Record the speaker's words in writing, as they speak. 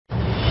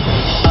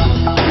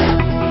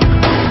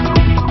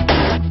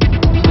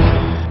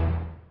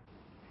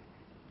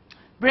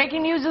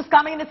Breaking news just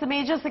coming in. It's a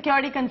major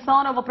security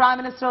concern over Prime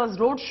Minister's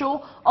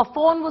roadshow. A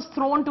phone was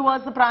thrown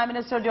towards the Prime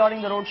Minister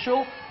during the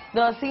roadshow.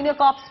 The senior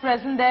cops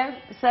present there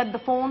said the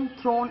phone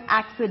thrown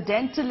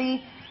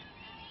accidentally.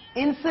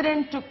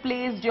 Incident took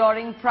place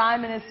during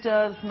Prime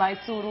Minister's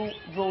Mysuru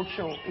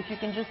roadshow. If you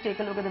can just take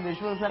a look at the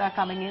visuals that are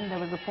coming in, there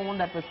was a phone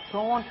that was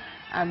thrown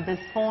and this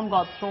phone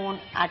got thrown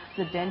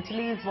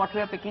accidentally is what we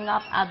are picking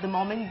up at the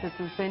moment. This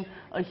has been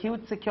a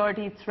huge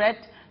security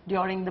threat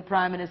during the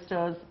Prime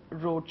Minister's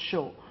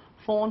roadshow.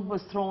 Phone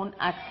was thrown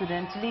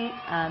accidentally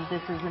and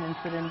this is an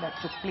incident that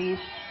took place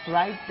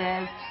right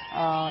there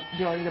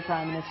during the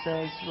Prime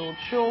Minister's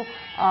roadshow.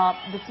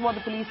 This is what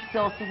the police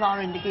sources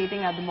are indicating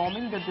at the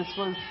moment, that this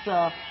was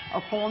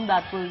a phone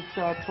that was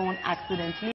thrown accidentally.